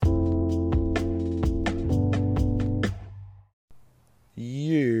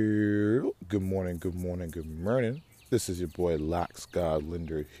Good morning, good morning, good morning. This is your boy Lax God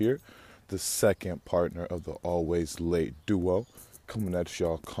Linder here, the second partner of the Always Late duo, coming at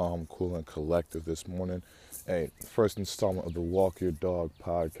y'all calm, cool, and collective this morning. Hey, first installment of the Walk Your Dog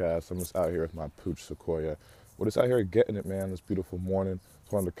podcast. I'm just out here with my pooch Sequoia. We're just out here getting it, man, this beautiful morning.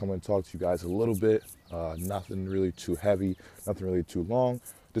 Just wanted to come and talk to you guys a little bit. Nothing really too heavy, nothing really too long.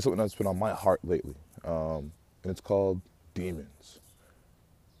 Just something that's been on my heart lately. And it's called demons.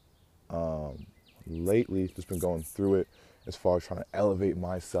 Lately, just been going through it as far as trying to elevate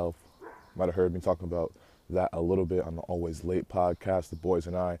myself. Might have heard me talking about that a little bit on the Always Late podcast, the boys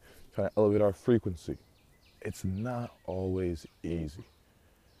and I, trying to elevate our frequency. It's not always easy.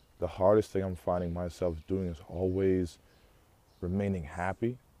 The hardest thing I'm finding myself doing is always remaining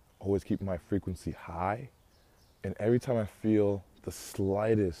happy, always keeping my frequency high. And every time I feel the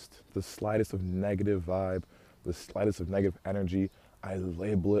slightest of negative vibe, the slightest of negative energy, I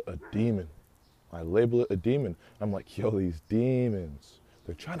label it a demon. I'm like, yo, these demons,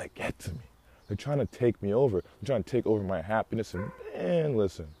 they're trying to get to me. They're trying to take me over. They're trying to take over my happiness. And man,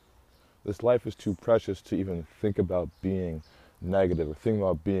 listen, this life is too precious to even think about being negative or think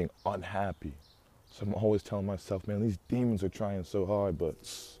about being unhappy. So I'm always telling myself, man, these demons are trying so hard, but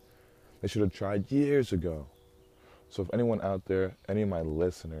they should have tried years ago. So if anyone out there, any of my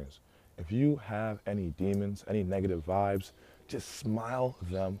listeners, if you have any demons, any negative vibes, just smile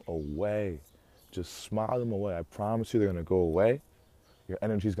them away. Just smile them away. I promise you they're going to go away. Your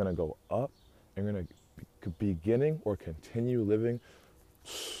energy is going to go up. And you're going to beginning or continue living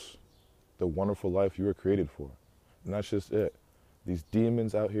the wonderful life you were created for. And that's just it. These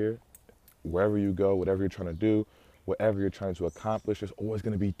demons out here, wherever you go, whatever you're trying to do, whatever you're trying to accomplish, there's always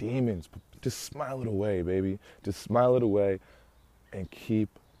going to be demons. Just smile it away, baby. Just smile it away and keep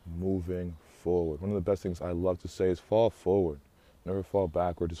moving forward. One of the best things I love to say is fall forward. Never fall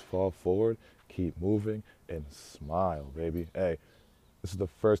backward, just fall forward, keep moving, and smile, baby. Hey, this is the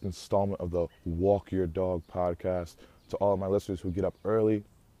first installment of the Walk Your Dog podcast. To all of my listeners who get up early,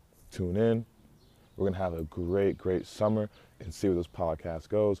 tune in. We're going to have a great summer and see where this podcast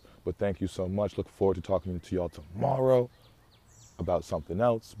goes. But thank you so much. Look forward to talking to y'all tomorrow about something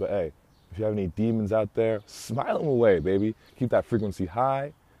else. But hey, if you have any demons out there, smile them away, baby. Keep that frequency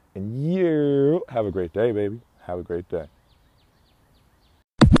high. And you have a great day, baby. Have a great day.